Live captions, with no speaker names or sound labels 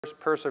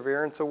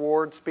Perseverance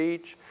Award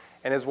speech,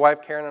 and his wife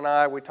Karen and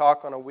I, we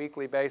talk on a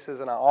weekly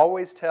basis, and I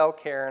always tell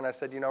Karen, I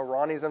said, you know,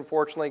 Ronnie's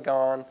unfortunately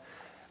gone,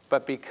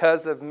 but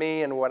because of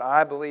me and what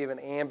I believe in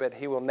Ambit,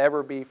 he will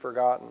never be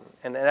forgotten.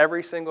 And in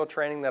every single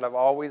training that I've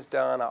always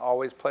done, I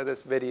always play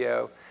this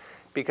video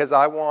because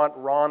I want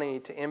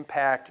Ronnie to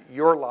impact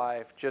your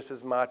life just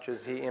as much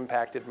as he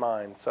impacted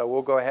mine. So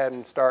we'll go ahead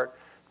and start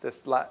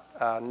this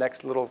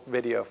next little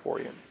video for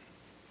you.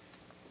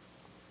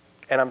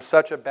 And I'm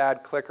such a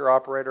bad clicker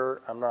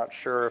operator, I'm not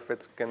sure if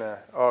it's gonna,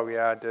 oh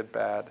yeah, I did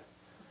bad.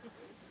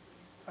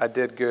 I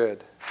did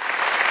good.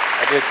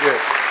 I did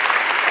good.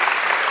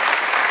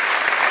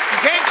 You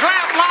can't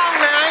clap long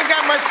now, I ain't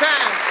got much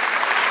time.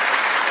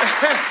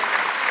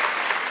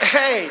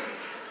 Hey,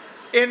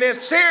 in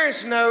this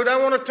serious note,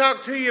 I want to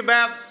talk to you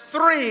about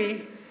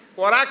 3,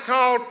 what I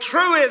call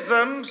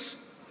truisms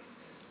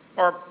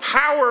or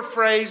power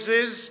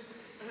phrases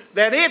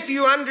that if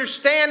you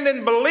understand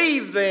and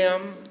believe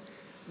them,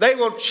 they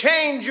will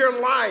change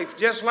your life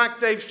just like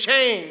they've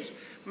changed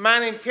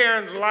mine and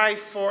Karen's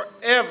life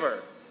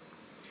forever.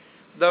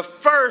 The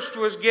first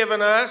was given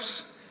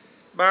us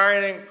by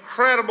an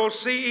incredible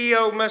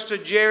CEO, Mr.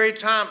 Jarrad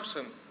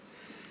Thompson.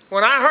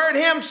 When I heard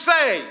him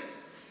say,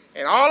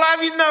 and all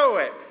of you know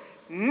it,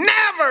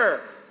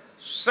 never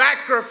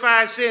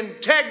sacrifice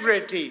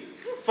integrity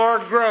for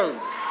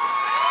growth.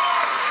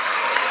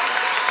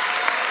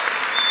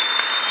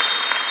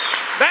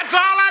 That's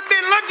all I've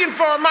been looking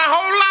for my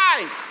whole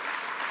life.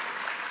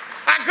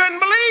 I couldn't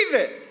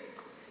believe it.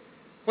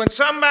 When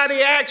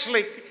somebody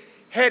actually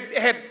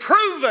had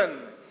proven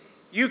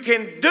you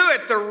can do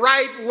it the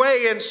right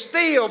way and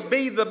still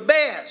be the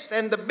best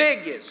and the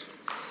biggest.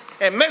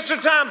 And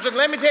Mr. Thompson,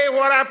 let me tell you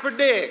what I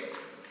predict.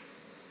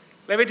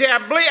 Let me tell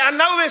you, I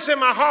know this in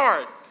my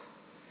heart.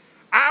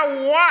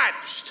 I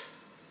watched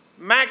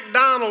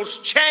McDonald's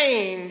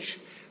change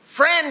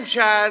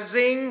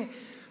franchising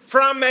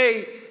from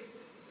a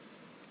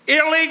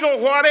illegal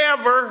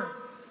whatever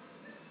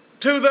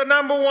to the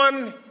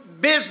 #1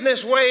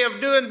 business way of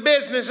doing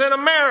business in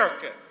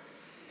America.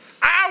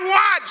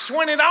 I watched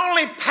when it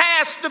only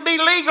passed to be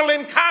legal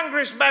in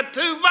Congress by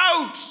 2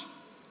 votes.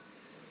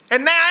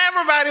 And now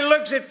everybody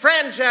looks at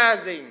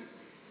franchising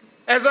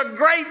as a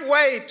great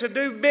way to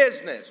do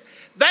business.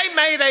 They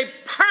made a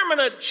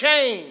permanent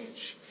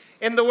change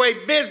in the way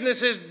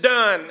business is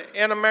done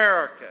in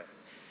America.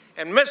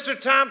 And Mr.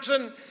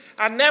 Thompson,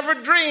 I never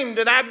dreamed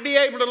that I'd be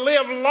able to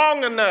live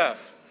long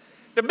enough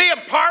to be a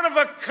part of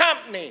a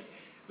company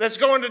that's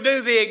going to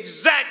do the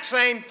exact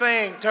same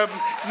thing to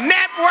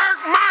network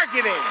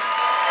marketing.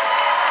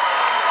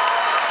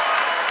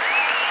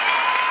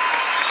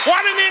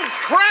 What an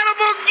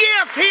incredible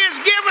gift he has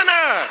given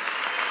us.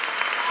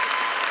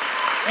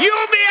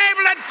 You'll be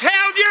able to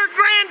tell your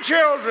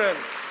grandchildren,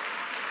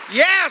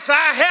 yes,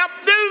 I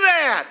helped do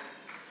that.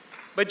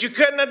 But you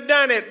couldn't have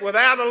done it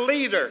without a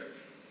leader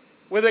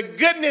with a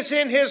goodness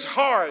in his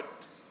heart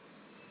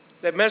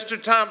that Mr.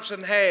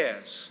 Thompson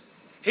has.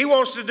 He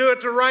wants to do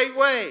it the right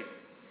way.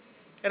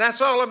 And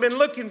that's all I've been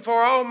looking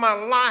for all my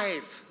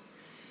life.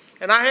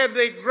 And I had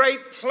the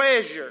great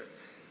pleasure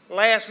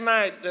last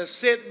night to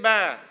sit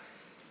by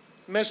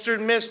Mr.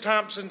 and Miss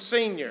Thompson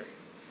Sr.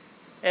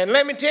 And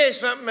let me tell you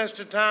something,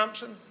 Mr.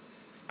 Thompson.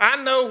 I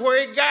know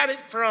where he got it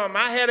from.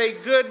 I had a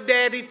good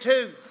daddy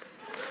too.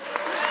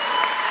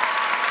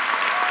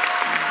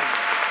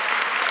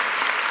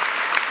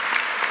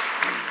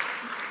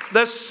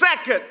 The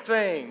second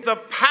thing, the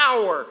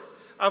power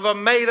of a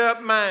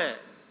made-up mind.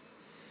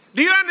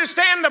 Do you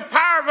understand the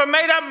power of a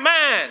made-up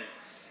mind?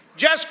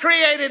 Just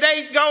created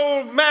 8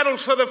 gold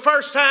medals for the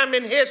first time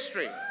in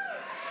history.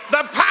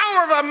 The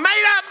power of a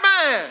made-up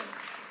mind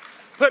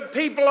put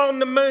people on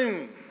the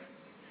moon.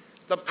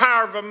 The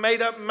power of a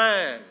made-up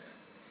mind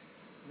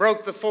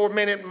broke the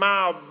 4-minute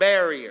mile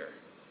barrier.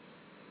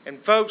 And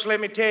folks,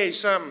 let me tell you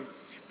something.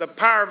 The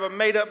power of a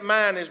made-up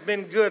mind has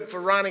been good for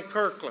Ronnie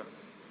Kirkland.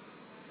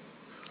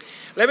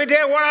 Let me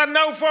tell you what I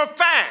know for a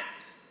fact.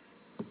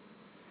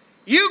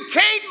 You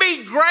can't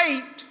be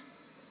great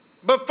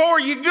before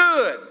you're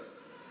good.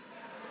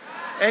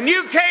 And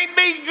you can't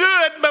be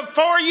good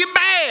before you're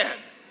bad.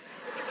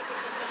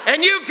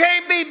 And you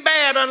can't be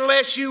bad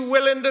unless you're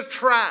willing to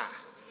try.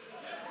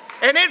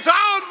 And it's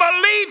all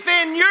belief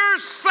in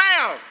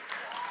yourself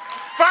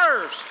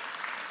first.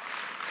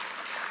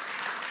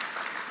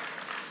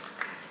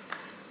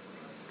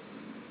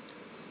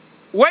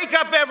 Wake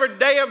up every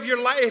day of your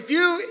life.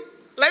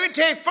 Let me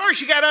tell you,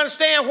 first you got to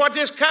understand what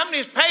this company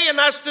is paying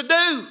us to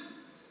do.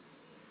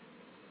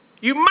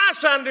 You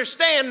must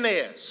understand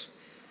this.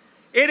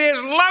 It is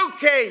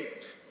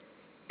locate,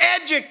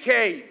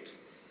 educate,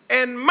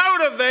 and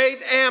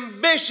motivate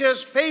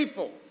ambitious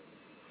people.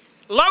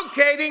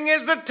 Locating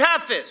is the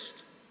toughest.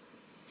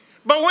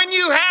 But when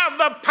you have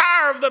the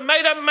power of the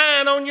made-up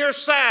mind on your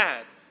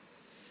side,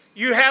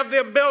 you have the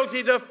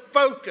ability to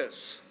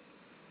focus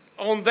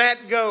on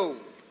that goal.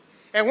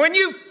 And when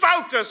you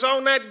focus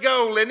on that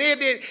goal, and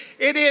it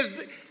is,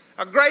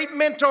 a great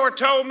mentor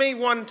told me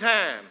one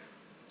time,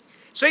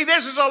 see,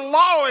 this is a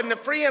law in the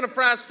free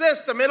enterprise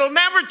system. It'll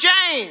never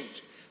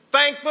change.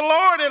 Thank the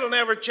Lord it'll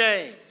never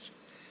change.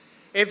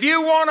 If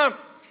you want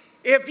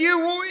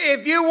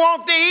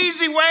the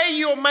easy way,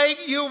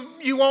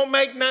 you won't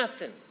make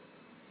nothing.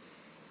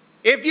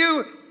 If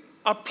you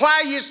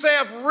apply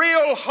yourself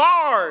real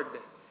hard,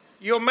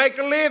 you'll make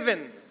a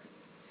living.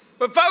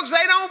 But folks,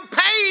 they don't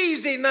pay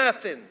easy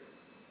nothing.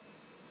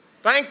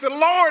 Thank the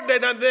Lord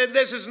that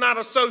this is not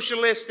a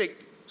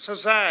socialistic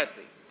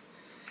society.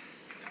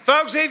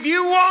 Folks, if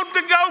you want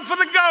to go for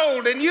the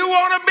gold and you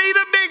want to be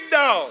the big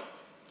dog,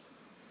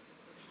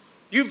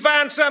 you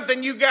find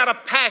something you got a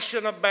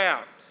passion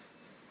about,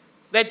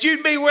 that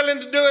you'd be willing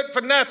to do it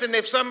for nothing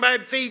if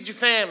somebody'd feed your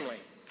family.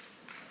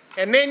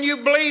 And then you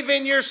believe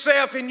in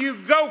yourself and you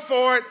go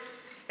for it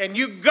and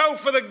you go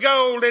for the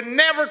gold and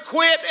never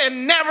quit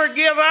and never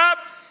give up.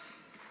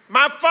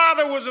 My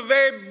father was a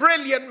very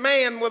brilliant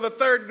man with a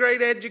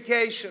third-grade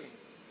education.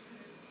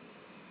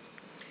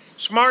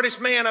 Smartest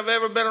man I've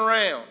ever been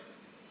around.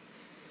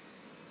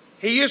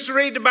 He used to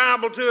read the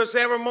Bible to us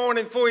every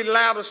morning before he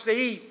allowed us to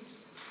eat.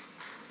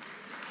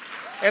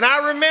 And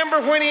I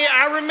remember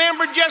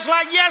just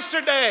like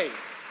yesterday,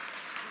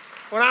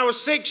 when I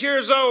was 6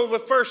 years old, the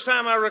first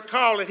time I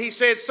recall it, he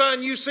said,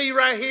 "Son, you see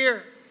right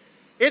here?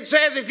 It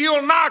says if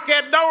you'll knock,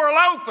 that door will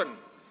open."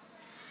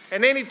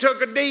 And then he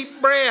took a deep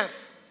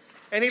breath.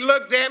 And he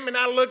looked at me, and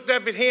I looked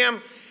up at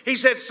him. He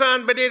said,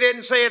 "Son, but it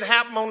didn't say it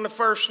happened on the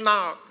first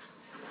knock."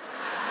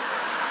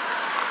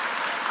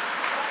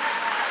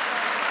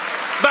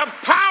 The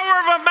power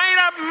of a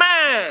made-up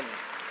mind.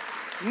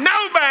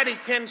 Nobody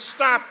can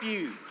stop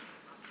you.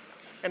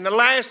 And the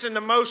last and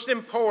the most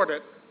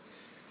important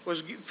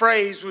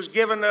phrase was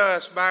given to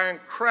us by our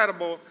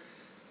incredible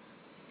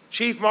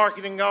Chief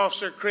Marketing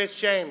Officer, Chris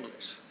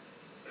Chambliss.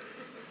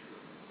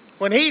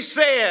 When he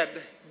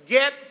said,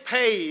 "Get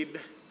paid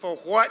for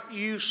what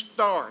you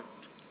start."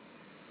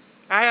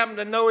 I happen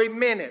to know he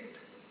meant it.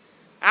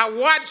 I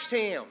watched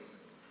him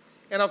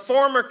in a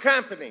former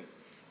company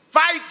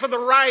fight for the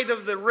right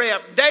of the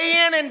rep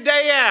day in and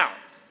day out.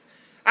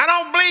 I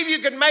don't believe you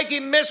could make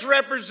him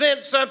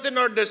misrepresent something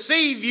or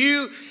deceive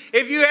you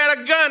if you had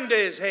a gun to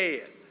his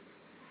head.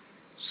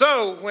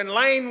 So when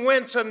Lane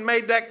Winson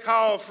made that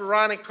call for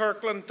Ronnie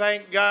Kirkland,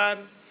 thank God,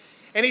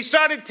 and he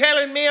started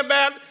telling me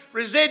about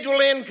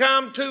residual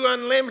income to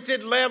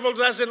unlimited levels,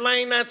 I said,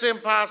 "Lane, that's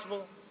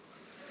impossible.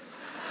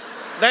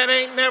 That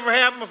ain't never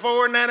happened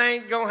before, and that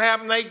ain't going to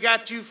happen. They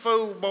got you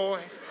fooled,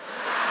 boy."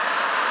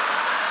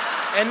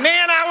 And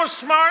then I was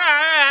smart.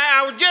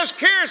 I was just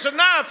curious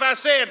enough. I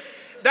said,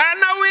 "Do I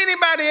know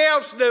anybody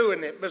else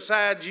doing it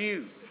besides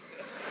you?"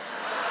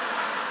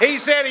 He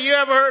said, "Have you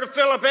ever heard of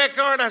Philip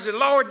Eckhart?" I said,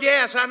 "Lord,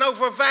 yes. I know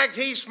for a fact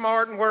he's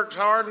smart and works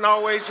hard and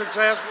always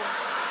successful."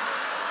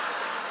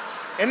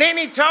 And then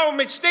he told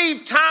me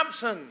Steve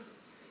Thompson.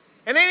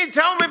 And then he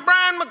told me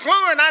Brian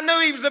McClure. I knew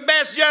he was the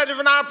best judge of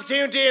an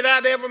opportunity that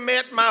I'd ever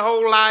met in my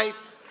whole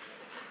life.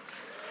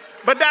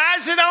 But the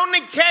icing on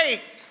the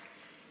cake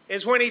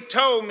is when he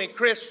told me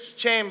Chris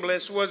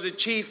Chambliss was the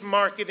Chief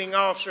Marketing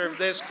Officer of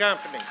this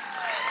company.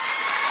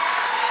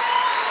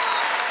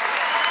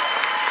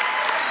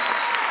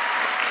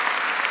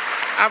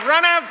 I've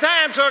run out of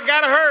time, so I've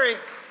got to hurry.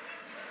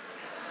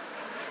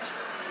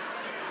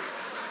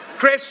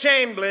 Chris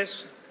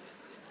Chambliss.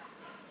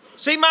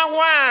 See, my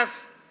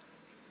wife,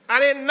 I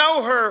didn't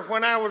know her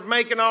when I was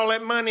making all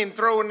that money and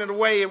throwing it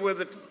away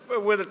with a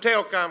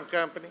telecom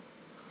company.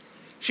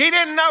 She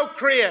didn't know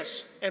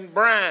Chris and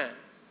Brian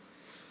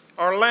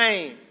or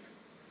Lane.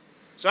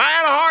 So I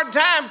had a hard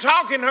time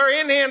talking her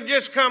in here and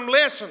just come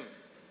listen.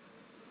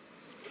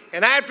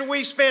 And after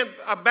we spent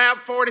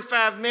about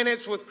 45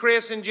 minutes with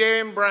Chris and Jerry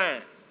and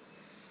Brian,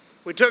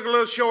 we took a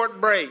little short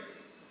break.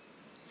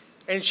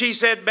 And she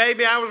said,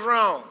 "Baby, I was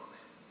wrong.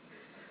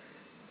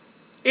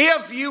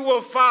 If you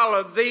will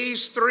follow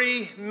these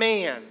three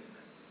men,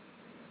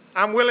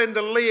 I'm willing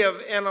to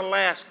live in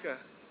Alaska."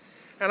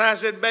 And I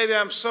said, "Baby,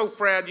 I'm so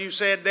proud you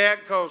said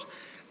that, because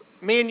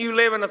me and you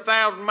living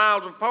 1,000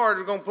 miles apart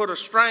is going to put a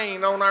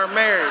strain on our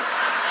marriage."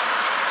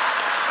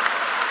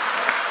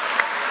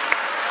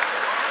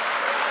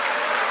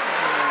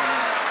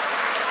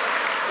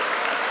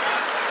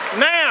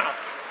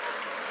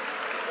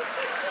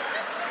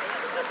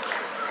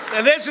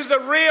 Now this is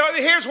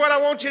here's what I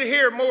want you to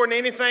hear more than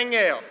anything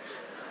else.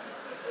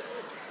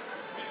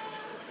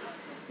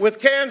 With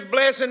Karen's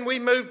blessing, we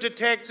moved to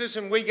Texas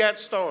and we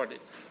got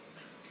started.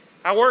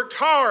 I worked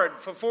hard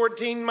for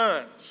 14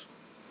 months.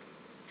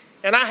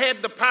 And I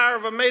had the power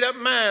of a made-up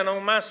mind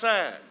on my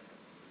side.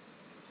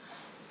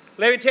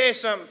 Let me tell you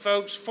something,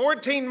 folks.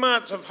 14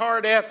 months of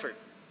hard effort.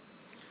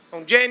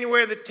 On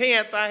January the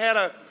 10th, I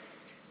had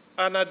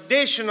an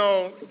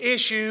additional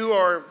issue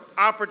or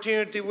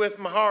opportunity with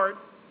my heart.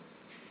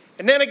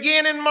 And then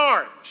again in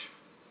March.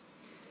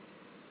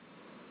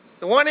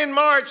 The one in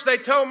March, they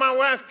told my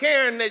wife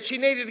Karen that she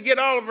needed to get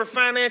all of her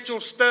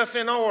financial stuff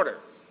in order.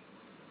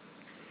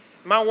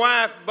 My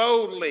wife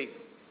boldly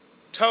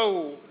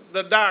told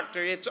the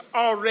doctor it's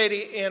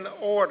already in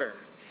order.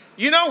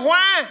 You know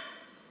why?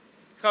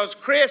 Because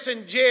Chris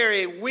and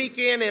Jerry, week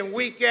in and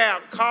week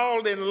out,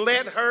 called and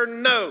let her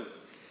know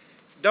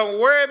Don't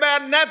worry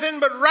about nothing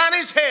but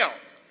Ronnie's health.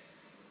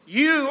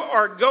 You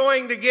are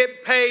going to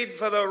get paid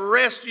for the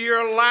rest of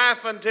your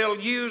life until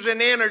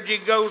using energy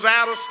goes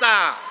out of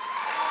style.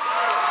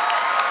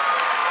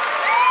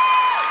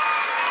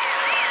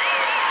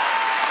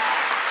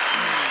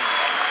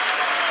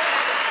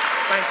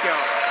 Thank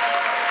y'all.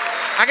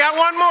 I got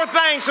one more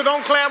thing, so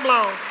don't clap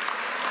long.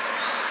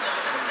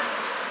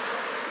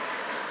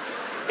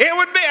 It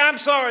would be, I'm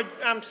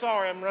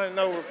sorry, I'm running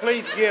over.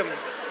 Please forgive me.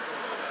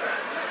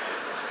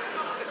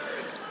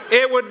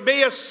 It would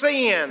be a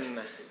sin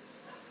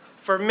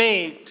for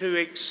me to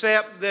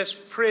accept this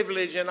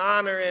privilege and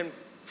honor and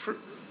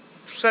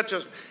such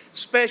a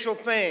special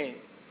thing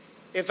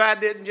if I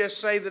didn't just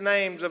say the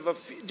names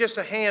of just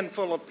a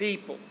handful of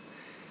people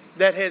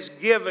that has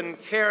given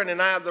Karen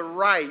and I the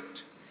right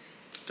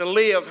to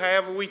live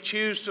however we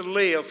choose to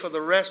live for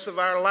the rest of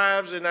our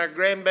lives and our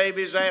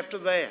grandbabies after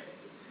that.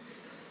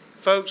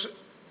 Folks,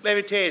 let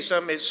me tell you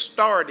something. It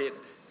started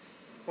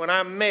when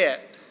I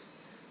met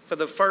for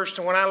the first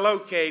time, when I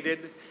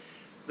located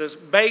this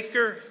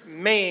Baker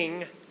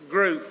Ming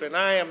group, and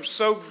I am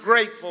so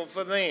grateful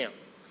for them.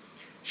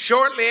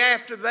 Shortly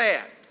after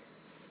that,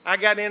 I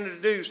got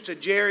introduced to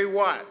Jerry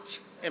Watts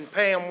and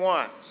Pam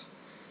Watts.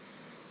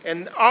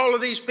 And all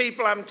of these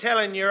people I'm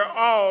telling you are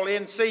all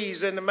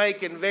NCs in the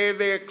making, very,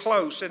 very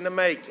close in the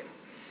making.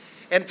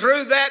 And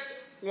through that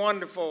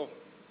wonderful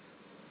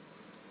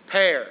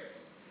pair,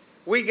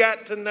 we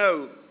got to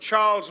know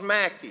Charles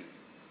Mackey.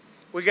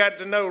 We got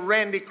to know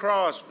Randy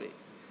Crosby.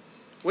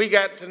 We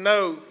got to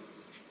know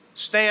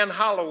Stan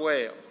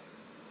Hollowell.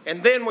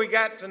 And then we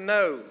got to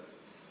know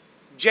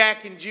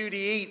Jack and Judy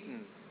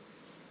Eaton.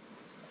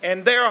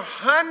 And there are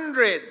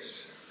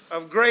hundreds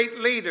of great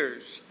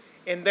leaders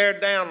in their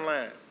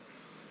downline.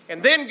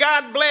 And then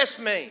God blessed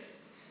me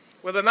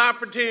with an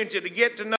opportunity to get to know